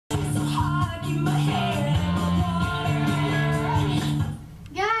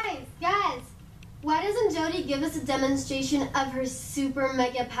give us a demonstration of her super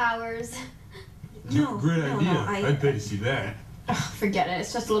mega powers. No, great idea. I'd pay to see that. Oh, forget it.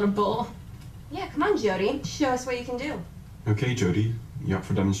 It's just a little bull. Yeah, come on, Jody. Show us what you can do. Okay, Jody. You up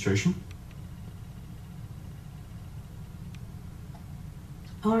for demonstration?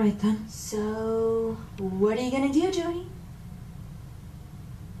 All right, then. So, what are you gonna do, Jody?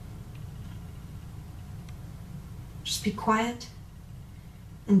 Just be quiet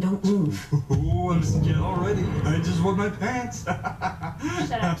and don't move. Oh, I'm scared already. I just wet my pants.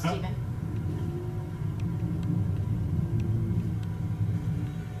 Shut up, Steven.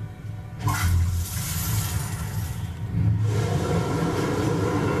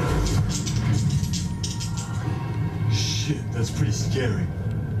 Shit, that's pretty scary.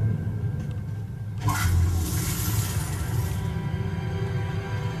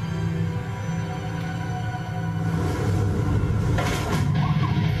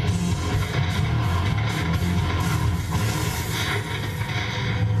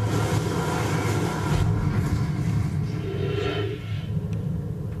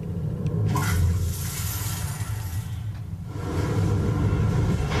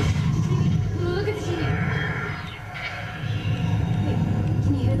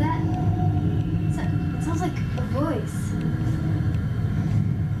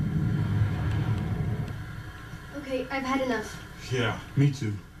 I've had enough. Yeah, me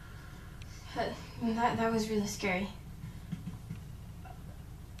too. That was really scary.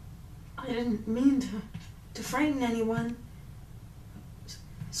 I didn't mean to frighten anyone.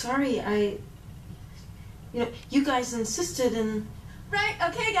 Sorry, you guys insisted and... Right,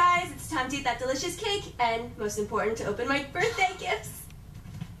 okay guys, it's time to eat that delicious cake and, most important, to open my birthday gifts.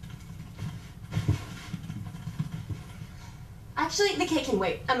 Actually, the cake can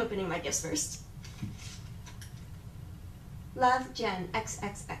wait. I'm opening my gifts first. Love, Jen,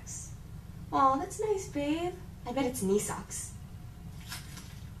 XXX. Aw, that's nice, babe. I bet it's knee socks.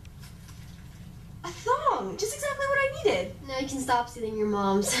 A thong! Just exactly what I needed. Now you can stop stealing your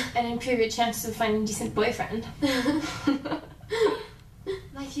mom's. And improve your chances of finding a decent boyfriend.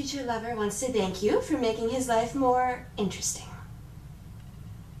 My future lover wants to thank you for making his life more interesting.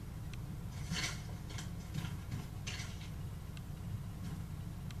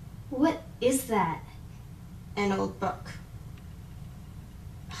 What is that? An old book.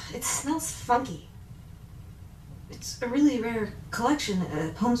 It smells funky. It's a really rare collection.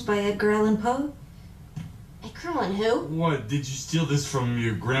 Poems by Edgar Allan Poe. Edgar Allan who? What, did you steal this from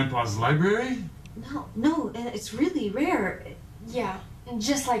your grandpa's library? No, and it's really rare. Yeah,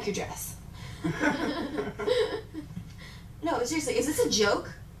 just like your dress. No, seriously, is this a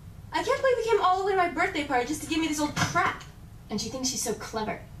joke? I can't believe you came all the way to my birthday party just to give me this old crap. And she thinks she's so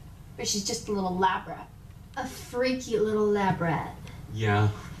clever. But she's just a little lab rat. A freaky little lab rat. Yeah.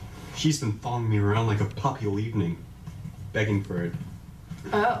 She's been following me around like a puppy all evening, begging for it.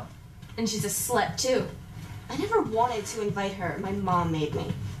 Oh, and she's a slut too. I never wanted to invite her. My mom made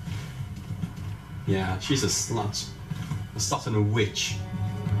me. Yeah, she's a slut. A slut and a witch.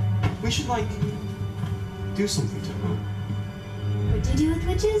 We should, like, do something to her. What do you do with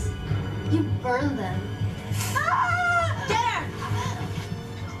witches? You burn them. Ah! Get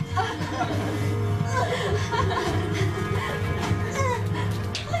her!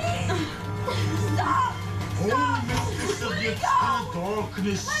 Stop! Stop! Mistress of the still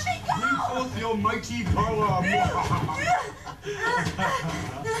darkness, Let me go! bring forth your mighty power. Please,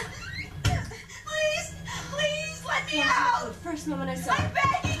 let me out! The first moment I saw I'm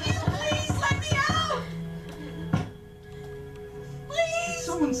begging you, please let me out! Please!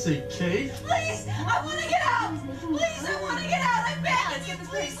 Someone say cake. Please, I want to get out! Please, I want to get out! I'm begging you,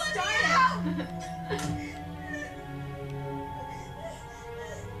 please let me out!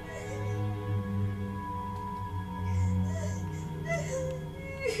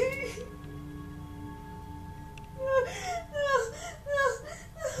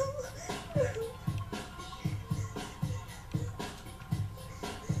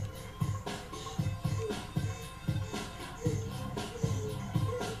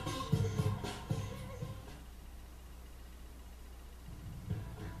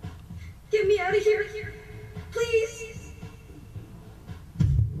 Get me out of here, please.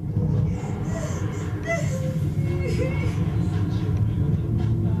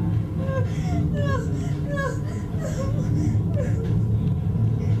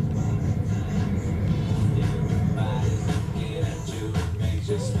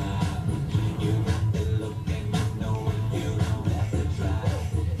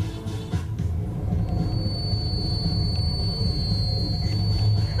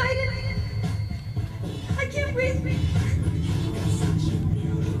 I can't breathe.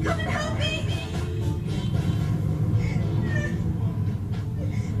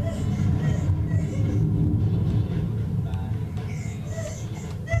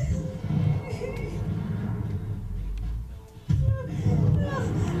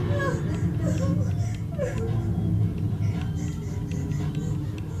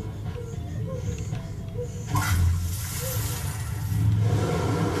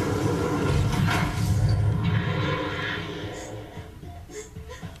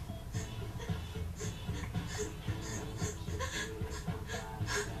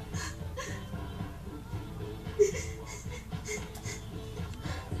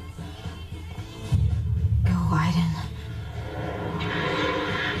 Aiden.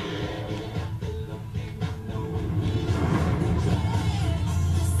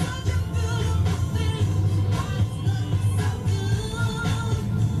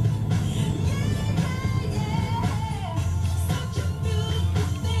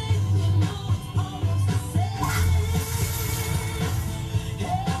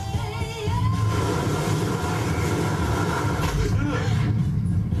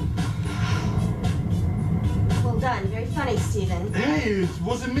 Well done. Very funny, Steven. Hey, it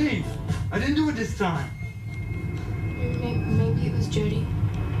wasn't me. I didn't do it this time. Maybe it was Jody.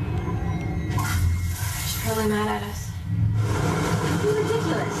 She's probably mad at us. You're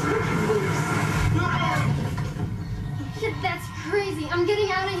ridiculous. Shit, that's crazy. I'm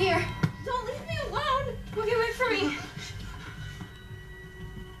getting out of here. Don't leave me alone. Okay, wait for me.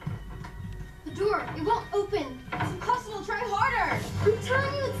 The door, it won't open. It's impossible. Try harder. I'm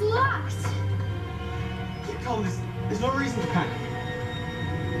telling you, it's locked. Keep calm. There's no reason to panic.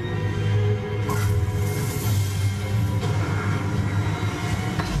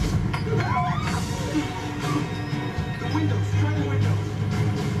 The windows. Try the windows.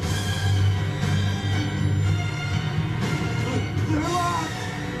 They're locked.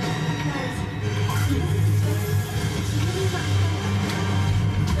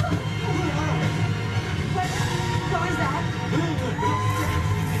 What was that?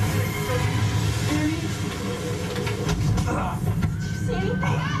 See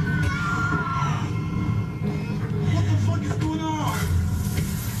anything? What the fuck is going on?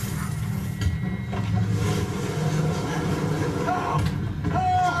 Help!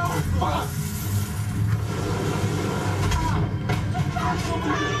 Help! I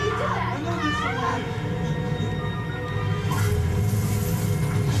know there's someone here.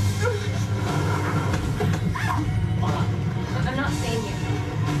 I'm not staying here.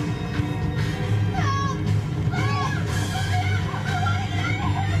 Help!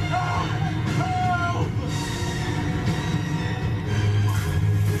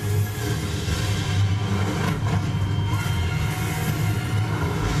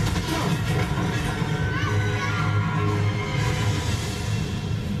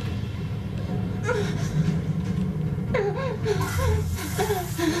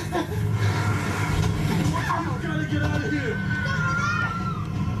 We gotta get out of here.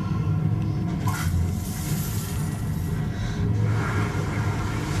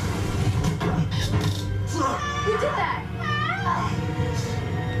 Who did that?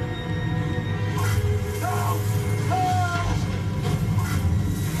 Help! Help!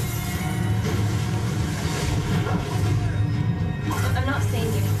 I'm not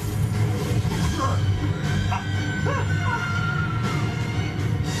staying here.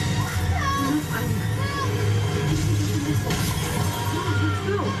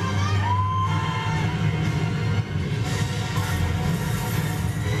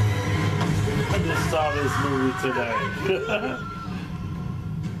 I just saw this movie today.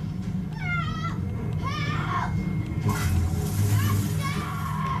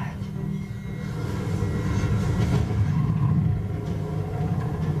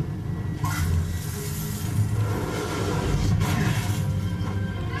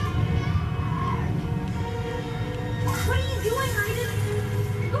 What are you doing, Aiden?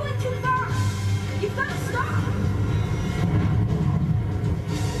 You're going too far. You've got to stop.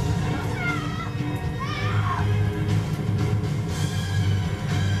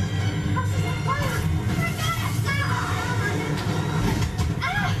 House is on fire.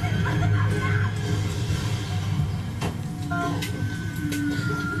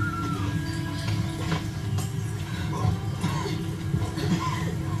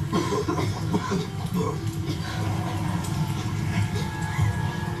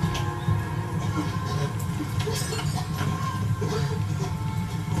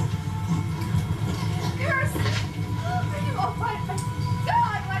 Harrison! Are you all right?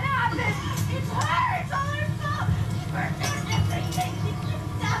 God, what happened? It's her! It's all her fault! We're doing everything! It's the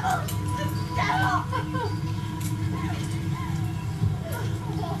devil! The devil!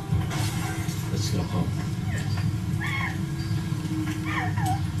 Let's go home.